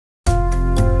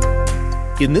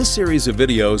In this series of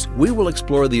videos, we will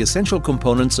explore the essential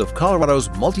components of Colorado's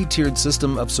multi-tiered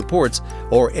system of supports,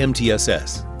 or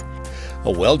MTSS.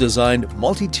 A well-designed,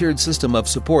 multi-tiered system of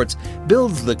supports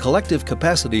builds the collective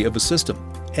capacity of a system,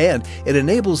 and it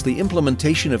enables the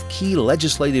implementation of key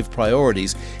legislative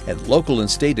priorities and local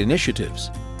and state initiatives.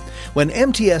 When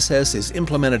MTSS is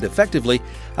implemented effectively,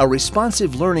 a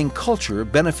responsive learning culture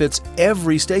benefits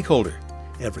every stakeholder: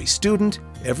 every student,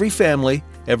 every family,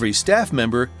 every staff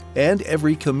member, and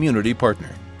every community partner.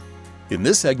 In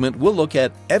this segment, we'll look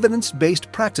at evidence-based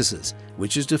practices,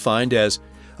 which is defined as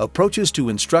approaches to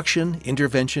instruction,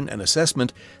 intervention, and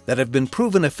assessment that have been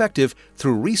proven effective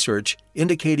through research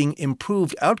indicating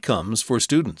improved outcomes for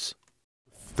students.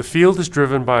 The field is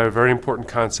driven by a very important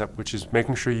concept, which is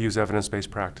making sure you use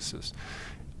evidence-based practices.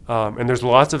 And there's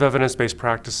lots of evidence-based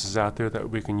practices out there that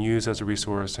we can use as a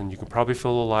resource, and you can probably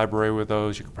fill the library with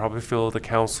those. You can probably fill the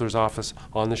counselor's office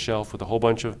on the shelf with a whole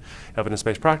bunch of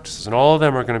evidence-based practices, and all of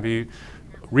them are going to be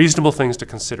reasonable things to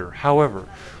consider. However,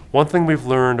 one thing we've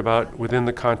learned about within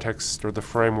the context or the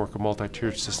framework of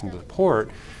multi-tiered system support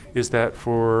is that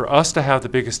for us to have the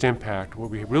biggest impact, what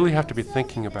we really have to be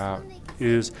thinking about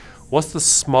is what's the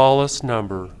smallest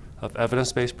number of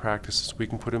evidence-based practices we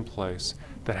can put in place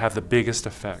that have the biggest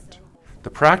effect. The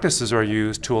practices are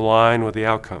used to align with the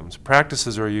outcomes.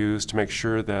 Practices are used to make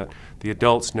sure that the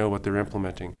adults know what they're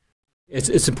implementing.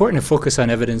 It's important to focus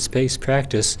on evidence-based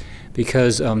practice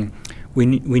because we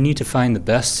need to find the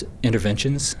best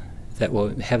interventions that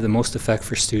will have the most effect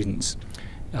for students.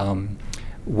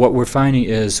 What we're finding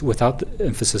is without the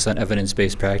emphasis on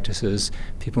evidence-based practices,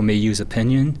 people may use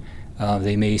opinion.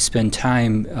 They may spend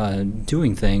time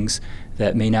doing things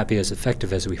that may not be as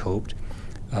effective as we hoped.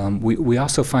 We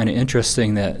also find it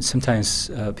interesting that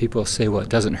sometimes people say, well, it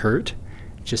doesn't hurt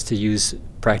just to use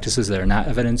practices that are not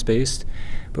evidence-based,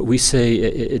 but we say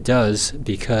it does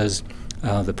because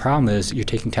the problem is you're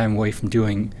taking time away from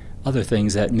doing other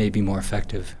things that may be more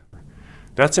effective.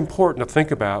 That's important to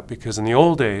think about because in the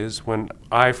old days, when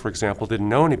I, for example, didn't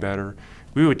know any better,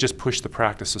 we would just push the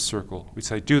practices circle. We'd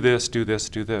say, do this, do this,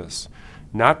 do this,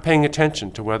 not paying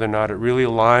attention to whether or not it really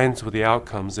aligns with the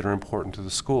outcomes that are important to the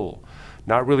school,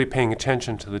 not really paying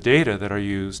attention to the data that are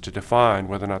used to define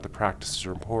whether or not the practices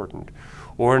are important,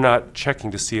 or not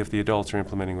checking to see if the adults are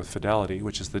implementing with fidelity,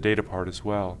 which is the data part as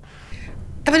well.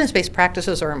 Evidence-based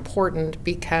practices are important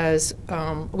because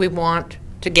we want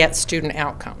to get student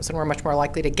outcomes, and we're much more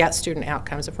likely to get student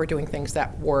outcomes if we're doing things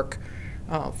that work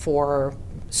for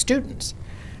students.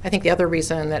 I think the other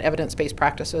reason that evidence-based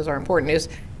practices are important is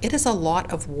it is a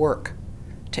lot of work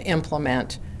to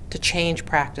implement, to change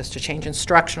practice, to change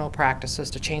instructional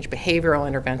practices, to change behavioral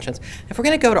interventions. If we're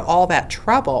going to go to all that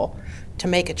trouble to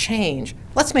make a change,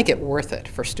 let's make it worth it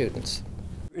for students.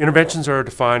 Interventions are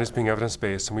defined as being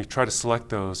evidence-based, and we try to select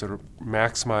those that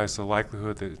maximize the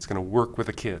likelihood that it's going to work with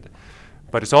a kid.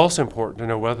 But it's also important to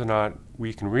know whether or not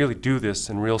we can really do this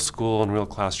in real school and real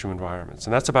classroom environments.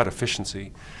 And that's about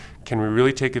efficiency. Can we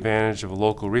really take advantage of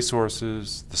local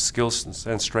resources, the skills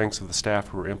and strengths of the staff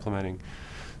who are implementing?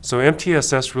 So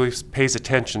MTSS really pays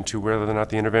attention to whether or not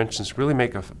the interventions really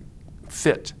make a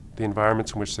fit the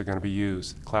environments in which they're going to be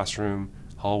used, classroom,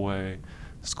 hallway,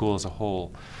 school as a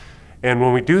whole. And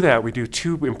when we do that, we do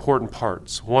two important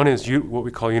parts. One is what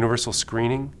we call universal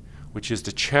screening, which is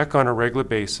to check on a regular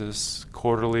basis,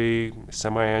 quarterly,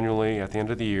 semi-annually, at the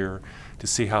end of the year, to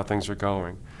see how things are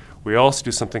going. We also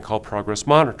do something called progress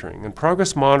monitoring. And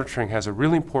progress monitoring has a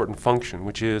really important function,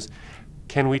 which is,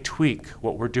 can we tweak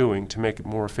what we're doing to make it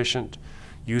more efficient,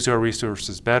 use our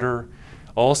resources better?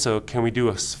 Also, can we do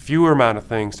a fewer amount of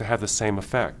things to have the same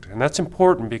effect? And that's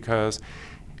important because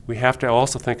we have to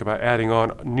also think about adding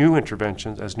on new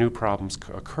interventions as new problems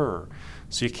occur.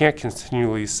 So you can't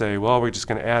continually say, well, we're just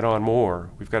going to add on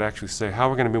more. We've got to actually say how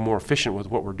we're going to be more efficient with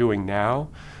what we're doing now,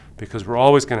 because we're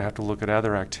always going to have to look at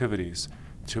other activities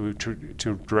to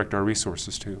direct our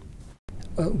resources to.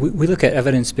 We look at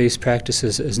evidence-based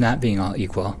practices as not being all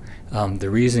equal. The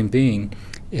reason being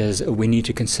is we need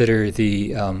to consider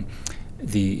the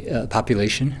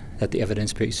population that the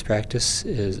evidence-based practice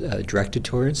is directed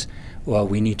towards. Well,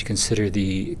 we need to consider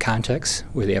the context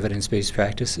where the evidence-based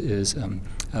practice is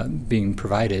being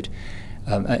provided.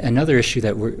 Another issue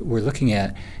that we're looking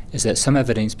at is that some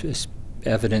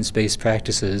evidence-based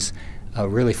practices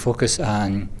really focus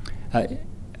on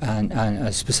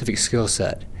a specific skill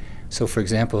set. So, for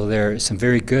example, there are some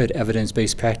very good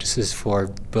evidence-based practices for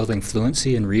building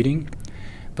fluency in reading,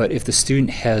 but if the student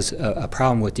has a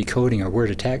problem with decoding or word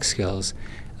attack skills,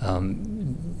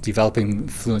 developing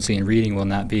fluency in reading will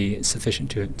not be sufficient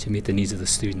to meet the needs of the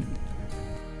student.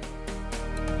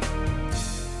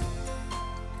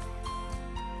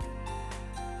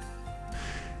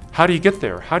 How do you get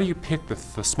there? How do you pick the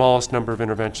smallest number of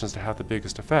interventions to have the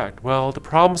biggest effect? Well, the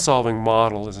problem-solving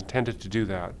model is intended to do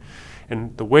that.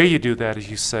 And the way you do that is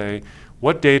you say,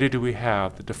 what data do we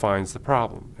have that defines the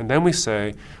problem? And then we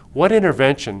say, what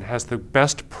intervention has the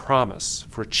best promise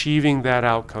for achieving that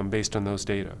outcome based on those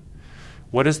data?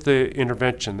 What is the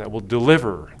intervention that will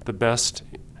deliver the best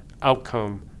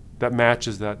outcome that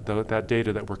matches that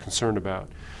data that we're concerned about?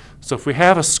 So if we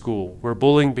have a school where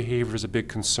bullying behavior is a big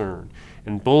concern,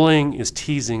 and bullying is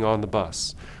teasing on the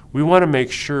bus, we want to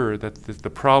make sure that the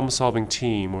problem-solving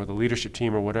team or the leadership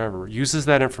team or whatever uses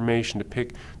that information to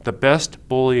pick the best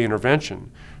bully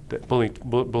intervention,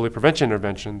 bully prevention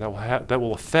intervention that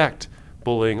will affect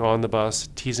bullying on the bus,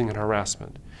 teasing and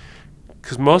harassment.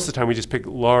 Because most of the time we just pick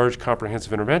large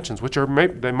comprehensive interventions, which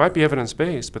they might be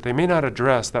evidence-based, but they may not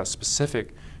address that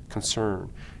specific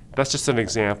concern. That's just an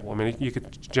example. I mean, you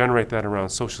could generate that around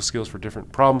social skills for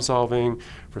different problem solving,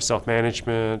 for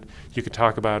self-management. You could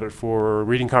talk about it for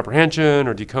reading comprehension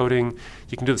or decoding.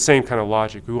 You can do the same kind of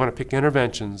logic. We want to pick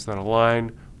interventions that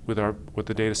align with what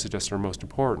the data suggests are most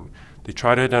important. They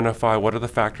try to identify what are the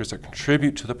factors that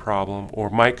contribute to the problem or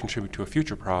might contribute to a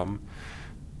future problem.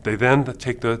 They then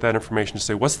take that information to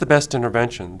say, what's the best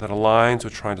intervention that aligns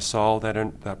with trying to solve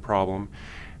that problem?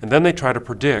 And then they try to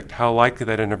predict how likely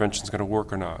that intervention is going to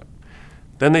work or not.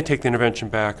 Then they take the intervention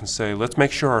back and say, let's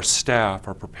make sure our staff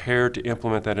are prepared to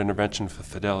implement that intervention with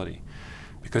fidelity.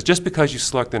 Because just because you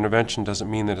select the intervention doesn't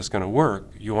mean that it's going to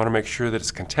work. You want to make sure that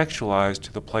it's contextualized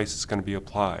to the place it's going to be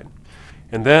applied.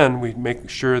 And then we make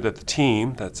sure that the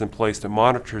team that's in place that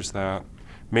monitors that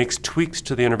makes tweaks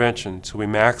to the intervention so we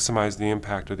maximize the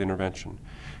impact of the intervention.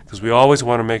 Because we always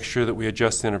want to make sure that we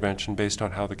adjust the intervention based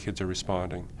on how the kids are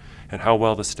responding and how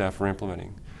well the staff are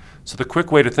implementing. So the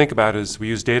quick way to think about it is we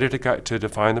use data to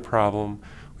define the problem,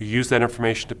 we use that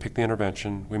information to pick the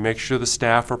intervention, we make sure the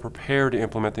staff are prepared to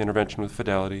implement the intervention with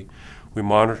fidelity, we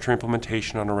monitor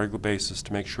implementation on a regular basis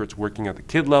to make sure it's working at the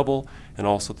kid level and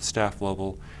also the staff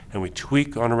level, and we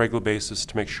tweak on a regular basis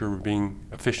to make sure we're being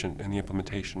efficient in the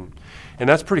implementation. And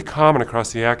that's pretty common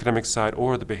across the academic side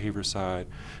or the behavior side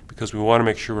because we want to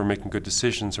make sure we're making good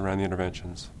decisions around the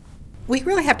interventions. We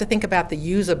really have to think about the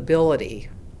usability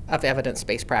of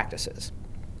evidence-based practices.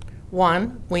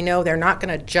 One, we know they're not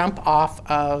going to jump off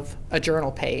of a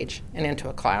journal page and into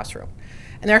a classroom.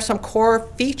 And there are some core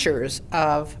features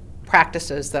of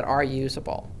practices that are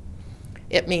usable.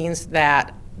 It means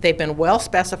that they've been well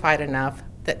specified enough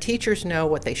that teachers know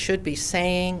what they should be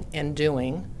saying and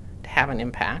doing to have an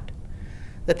impact,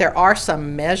 that there are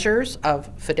some measures of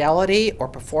fidelity or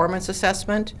performance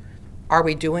assessment. Are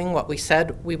we doing what we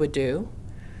said we would do?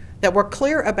 That we're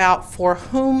clear about for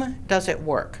whom does it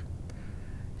work.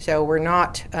 So we're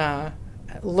not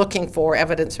looking for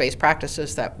evidence-based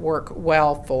practices that work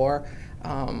well for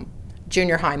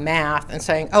junior high math and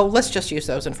saying, oh, let's just use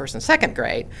those in first and second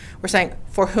grade. We're saying,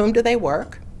 for whom do they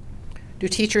work? Do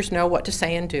teachers know what to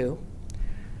say and do?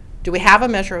 Do we have a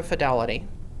measure of fidelity?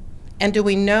 And do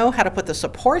we know how to put the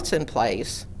supports in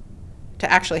place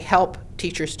to actually help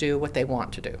teachers do what they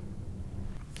want to do?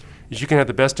 You can have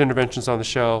the best interventions on the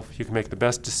shelf, you can make the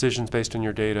best decisions based on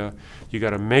your data, you got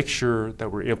to make sure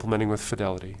that we're implementing with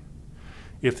fidelity.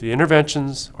 If the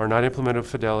interventions are not implemented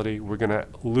with fidelity, we're going to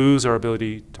lose our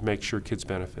ability to make sure kids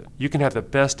benefit. You can have the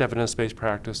best evidence-based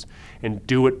practice and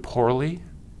do it poorly,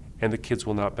 and the kids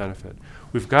will not benefit.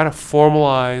 We've got to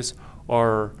formalize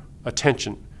our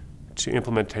attention to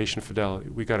implementation of fidelity.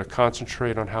 We've got to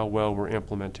concentrate on how well we're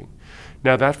implementing.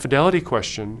 Now that fidelity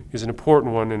question is an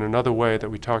important one in another way that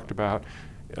we talked about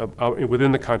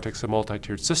within the context of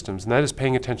multi-tiered systems, and that is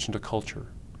paying attention to culture.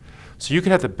 So you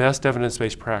can have the best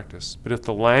evidence-based practice, but if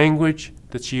the language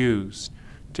that's used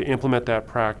to implement that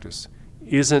practice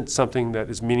isn't something that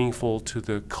is meaningful to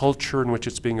the culture in which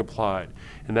it's being applied,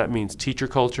 and that means teacher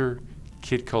culture,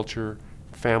 kid culture,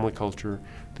 family culture,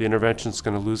 the intervention is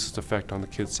going to lose its effect on the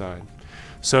kid side.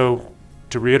 So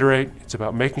to reiterate, it's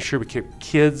about making sure we keep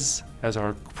kids as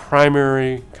our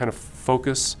primary kind of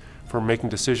focus for making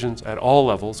decisions at all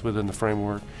levels within the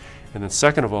framework. And then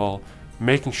second of all,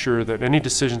 making sure that any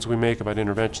decisions we make about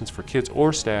interventions for kids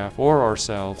or staff or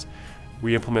ourselves,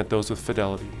 we implement those with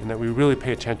fidelity, and that we really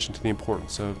pay attention to the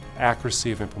importance of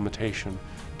accuracy of implementation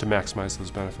to maximize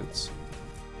those benefits.